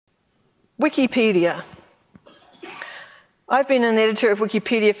Wikipedia. I've been an editor of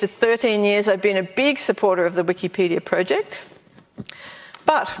Wikipedia for 13 years. I've been a big supporter of the Wikipedia project.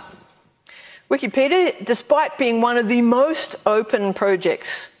 But Wikipedia, despite being one of the most open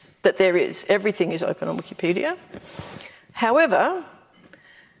projects that there is, everything is open on Wikipedia. However,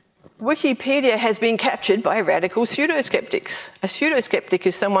 Wikipedia has been captured by radical pseudoskeptics. A pseudoskeptic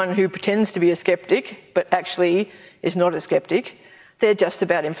is someone who pretends to be a skeptic, but actually is not a skeptic. They're just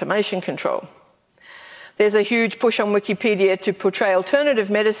about information control. There's a huge push on Wikipedia to portray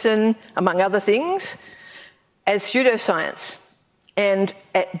alternative medicine, among other things, as pseudoscience, and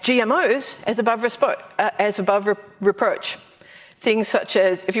GMOs as above reproach. Things such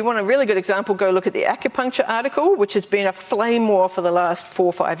as, if you want a really good example, go look at the acupuncture article, which has been a flame war for the last 4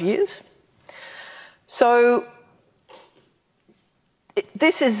 or 5 years. So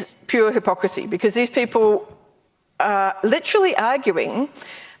this is pure hypocrisy, because these people are literally arguing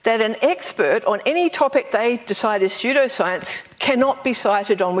that an expert on any topic they decide is pseudoscience cannot be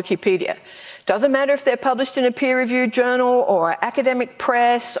cited on Wikipedia. Doesn't matter if they're published in a peer-reviewed journal or academic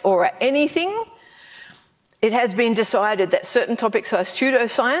press or anything. It has been decided that certain topics are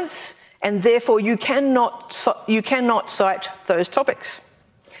pseudoscience, and therefore you cannot cite those topics.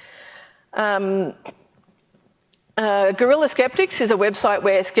 Guerrilla Skeptics is a website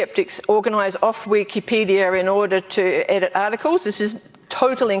where skeptics organise off Wikipedia in order to edit articles. This is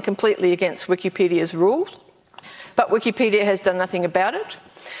totally and completely against Wikipedia's rules, but Wikipedia has done nothing about it.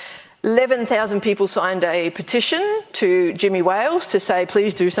 11,000 people signed a petition to Jimmy Wales to say,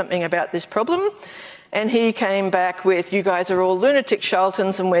 please do something about this problem. And he came back with, you guys are all lunatic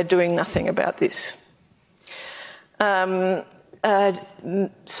charlatans and we're doing nothing about this. So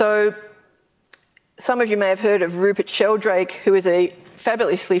some of you may have heard of Rupert Sheldrake, who is a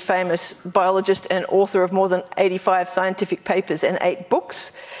fabulously famous biologist and author of more than 85 scientific papers and 8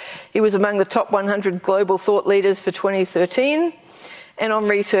 books. He was among the top 100 global thought leaders for 2013. And on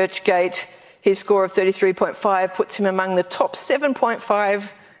ResearchGate, his score of 33.5 puts him among the top 7.5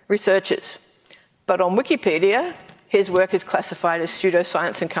 researchers. But on Wikipedia, his work is classified as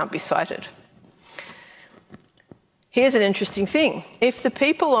pseudoscience and can't be cited. Here's an interesting thing. If the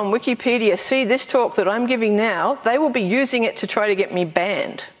people on Wikipedia see this talk that I'm giving now, they will be using it to try to get me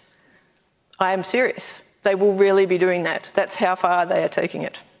banned. I am serious. They will really be doing that. That's how far they are taking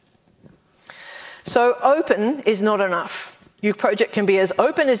it. So open is not enough. Your project can be as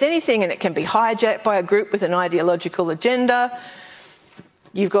open as anything, and it can be hijacked by a group with an ideological agenda.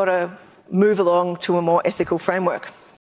 You've got to move along to a more ethical framework.